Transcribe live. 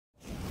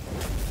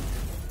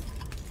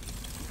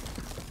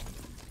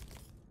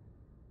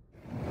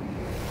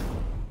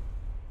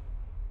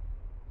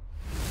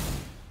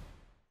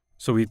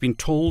So we've been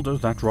told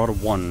that router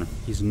 1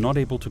 is not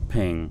able to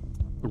ping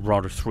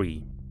router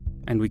 3,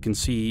 and we can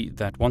see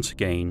that once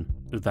again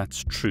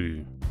that's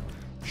true.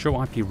 Show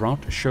IP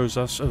route shows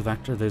us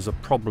that there's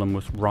a problem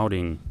with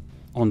routing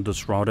on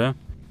this router.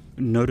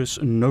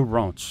 Notice no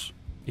routes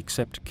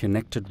except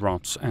connected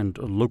routes and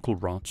local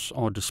routes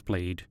are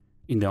displayed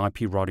in the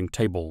IP routing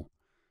table.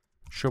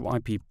 Show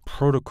IP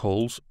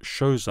protocols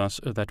shows us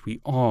that we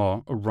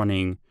are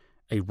running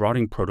a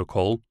routing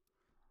protocol,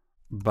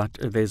 but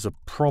there's a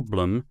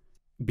problem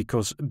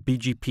because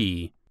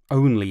BGP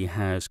only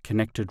has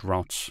connected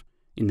routes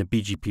in the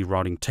BGP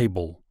routing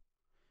table.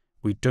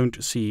 We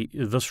don't see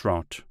this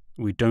route,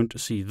 we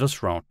don't see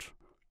this route,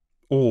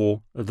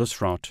 or this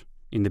route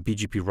in the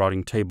BGP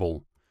routing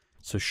table.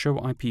 So show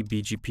IP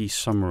BGP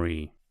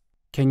summary.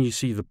 Can you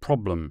see the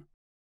problem?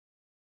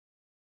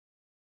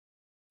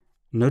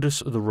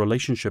 Notice the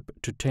relationship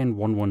to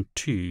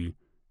 10.1.1.2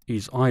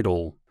 is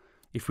idle.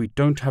 If we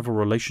don't have a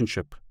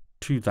relationship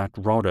to that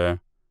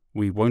router,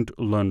 we won't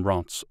learn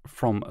routes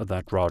from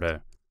that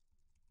router.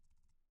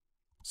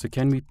 So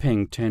can we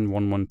ping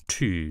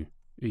 10.1.1.2?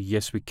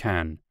 Yes, we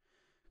can.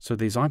 So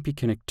there's IP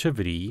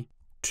connectivity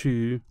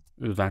to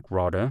that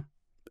router,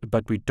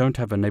 but we don't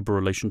have a neighbor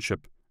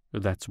relationship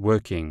that's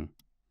working.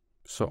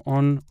 So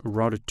on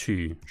router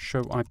 2, show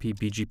IP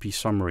BGP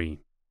summary.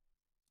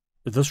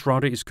 This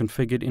router is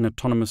configured in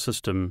Autonomous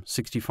System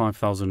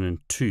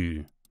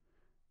 65002.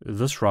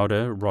 This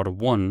router, router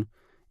 1,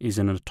 is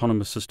in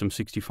Autonomous System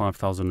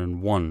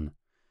 65001.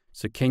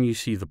 So can you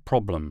see the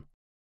problem?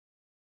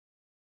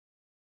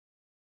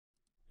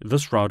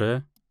 This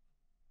router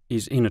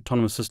is in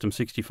Autonomous System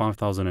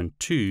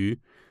 65002,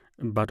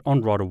 but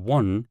on router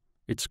 1,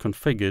 it's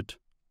configured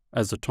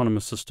as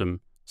Autonomous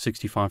System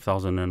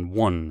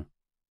 65001.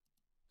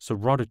 So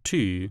router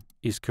 2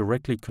 is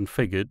correctly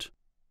configured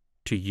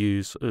to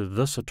use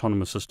this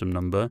Autonomous System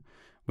number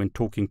when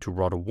talking to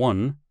router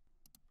 1,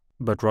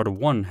 but router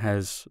 1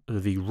 has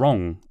the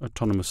wrong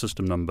Autonomous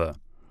System number.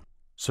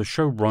 So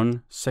show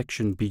run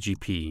section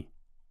BGP.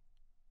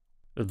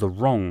 The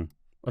wrong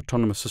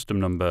Autonomous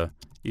System number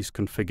is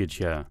configured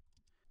here.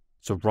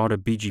 So router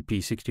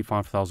BGP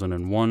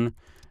 65001,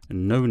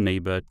 no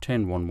neighbor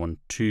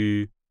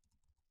 10.1.1.2.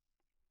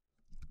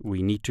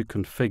 We need to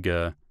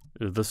configure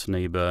this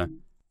neighbor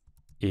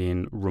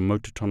in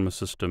remote autonomous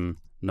system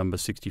number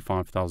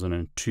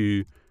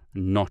 65002,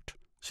 not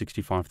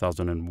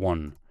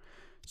 65001.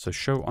 So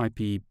show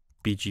IP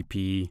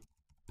BGP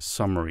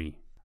summary.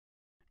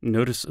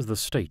 Notice the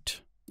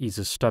state is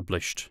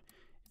established.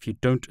 If you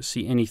don't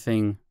see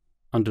anything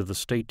under the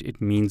state, it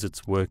means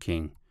it's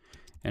working.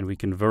 And we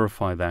can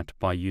verify that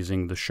by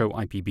using the show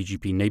IP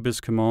BGP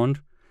neighbors command.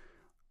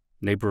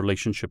 Neighbor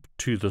relationship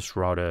to this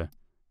router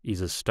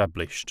is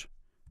established.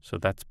 So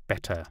that's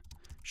better.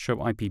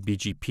 Show IP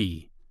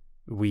BGP.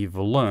 We've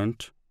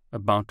learnt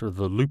about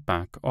the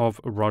loopback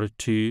of router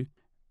 2.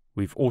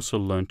 We've also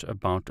learnt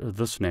about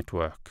this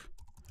network.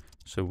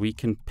 So we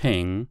can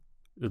ping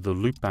the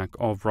loopback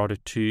of router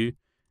 2.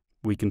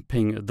 We can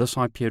ping this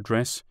IP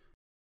address,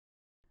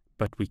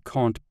 but we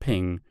can't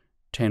ping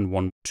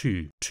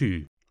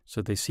 10.1.2.2.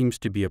 So there seems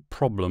to be a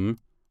problem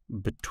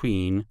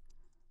between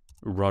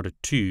router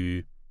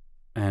 2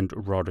 and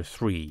router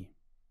 3.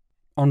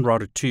 On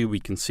router 2, we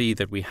can see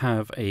that we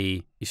have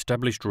a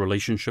established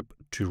relationship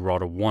to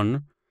router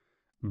 1,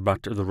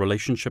 but the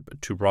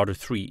relationship to router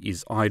 3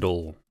 is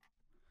idle.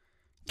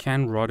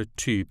 Can router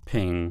 2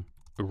 ping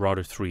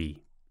router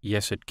 3?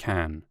 Yes, it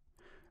can.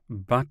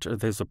 But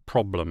there's a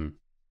problem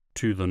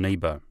to the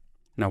neighbor.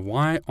 Now,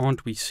 why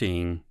aren't we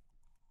seeing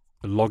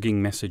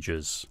logging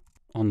messages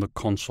on the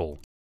console?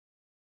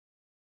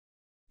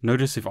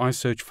 Notice if I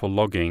search for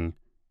logging,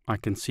 I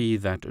can see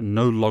that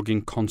no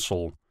logging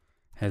console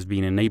has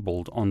been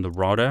enabled on the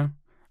router.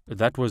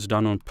 That was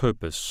done on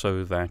purpose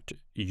so that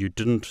you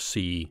didn't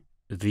see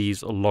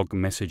these log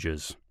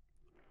messages.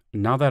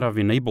 Now that I've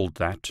enabled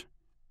that,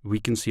 we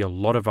can see a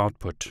lot of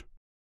output.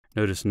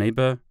 Notice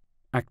neighbor,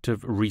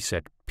 active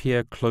reset,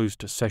 peer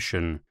closed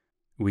session.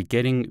 We're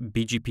getting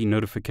BGP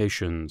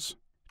notifications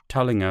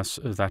telling us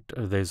that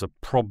there's a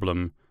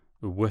problem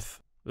with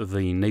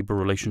the neighbor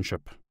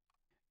relationship.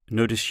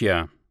 Notice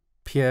here,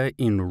 peer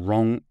in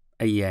wrong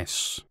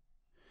AS.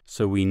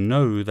 So we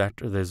know that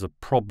there's a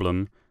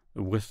problem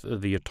with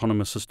the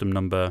autonomous system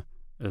number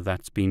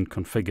that's been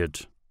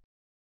configured.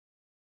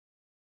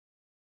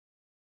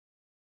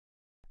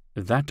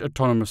 That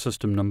autonomous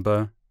system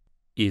number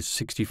is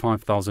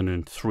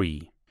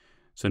 65003.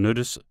 So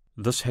notice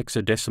this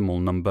hexadecimal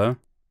number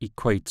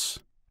equates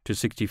to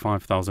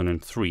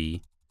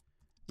 65003.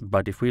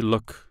 But if we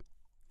look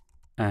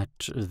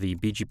at the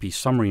BGP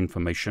summary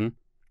information,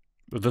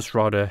 this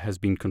router has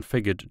been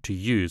configured to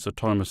use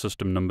autonomous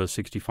system number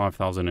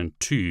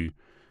 65002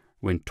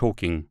 when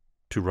talking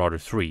to router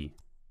 3.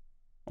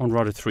 On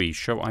router 3,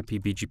 show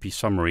IP BGP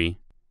summary.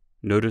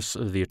 Notice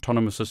the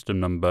autonomous system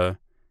number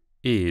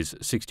is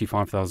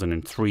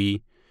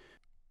 65003.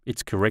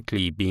 It's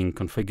correctly being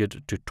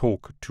configured to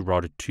talk to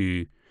router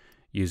 2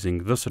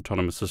 using this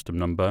autonomous system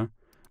number,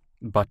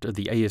 but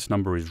the AS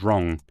number is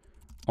wrong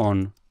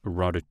on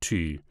router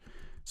 2.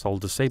 So I'll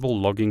disable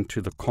logging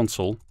to the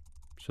console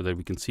so that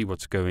we can see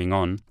what's going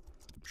on.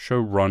 Show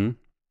run,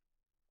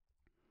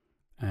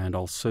 and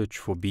I'll search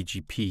for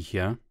BGP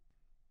here.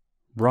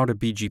 Router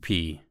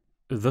BGP.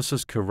 This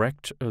is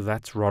correct,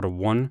 that's router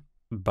 1,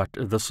 but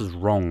this is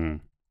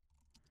wrong.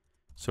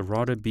 So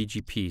router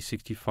BGP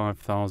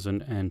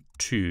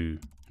 65002,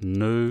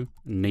 no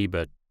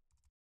neighbor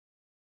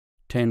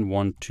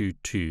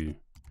 10122,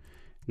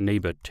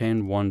 neighbor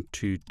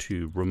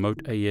 10122,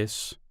 remote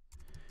AS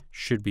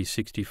should be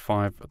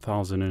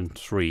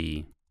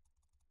 65003.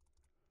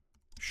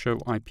 Show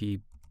IP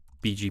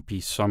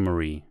BGP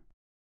summary.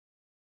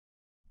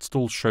 It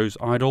still shows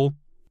idle,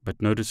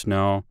 but notice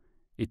now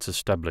it's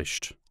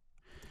established.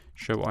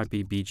 Show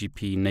IP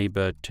BGP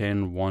neighbor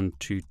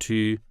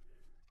 10122,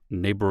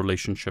 neighbor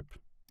relationship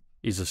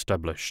is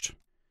established.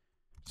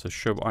 So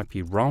show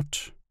IP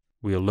route.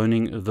 We are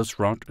learning this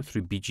route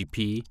through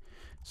BGP.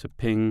 So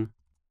ping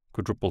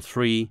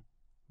 *333.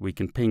 We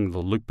can ping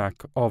the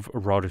loopback of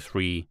router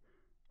 3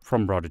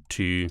 from router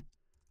 2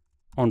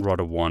 on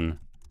router 1.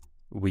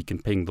 We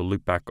can ping the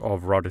loopback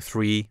of router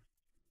 3.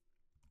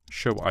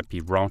 Show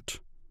IP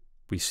route.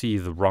 We see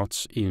the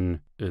routes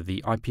in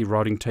the IP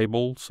routing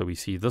table. So we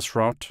see this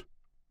route.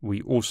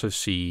 We also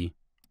see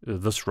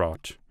this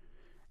route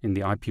in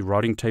the IP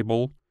routing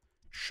table.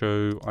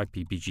 Show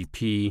IP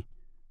BGP.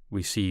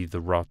 We see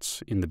the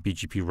routes in the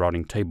BGP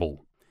routing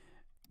table.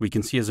 We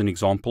can see as an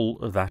example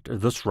that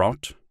this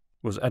route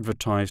was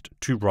advertised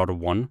to router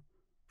 1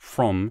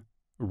 from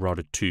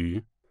router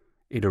 2.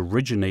 It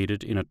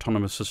originated in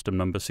autonomous system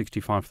number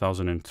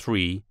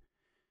 65003.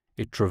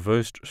 It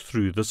traversed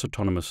through this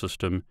autonomous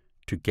system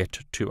to get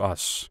to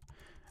us.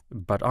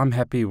 But I'm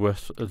happy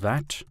with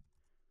that.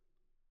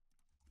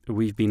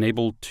 We've been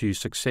able to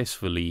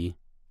successfully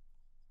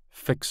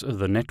fix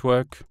the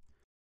network.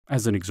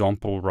 As an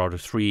example, router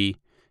 3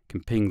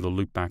 can ping the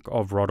loopback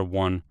of router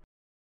 1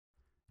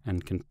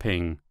 and can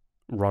ping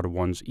router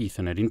 1's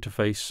Ethernet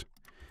interface,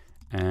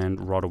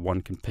 and router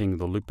 1 can ping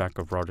the loopback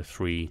of router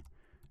 3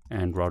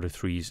 and router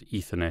 3's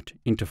Ethernet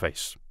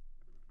interface.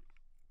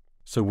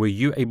 So were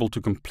you able to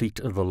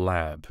complete the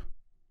lab?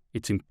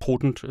 It's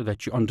important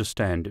that you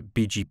understand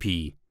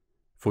BGP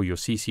for your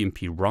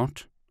CCNP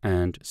route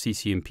and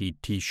CCNP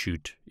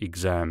TSHOOT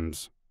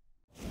exams.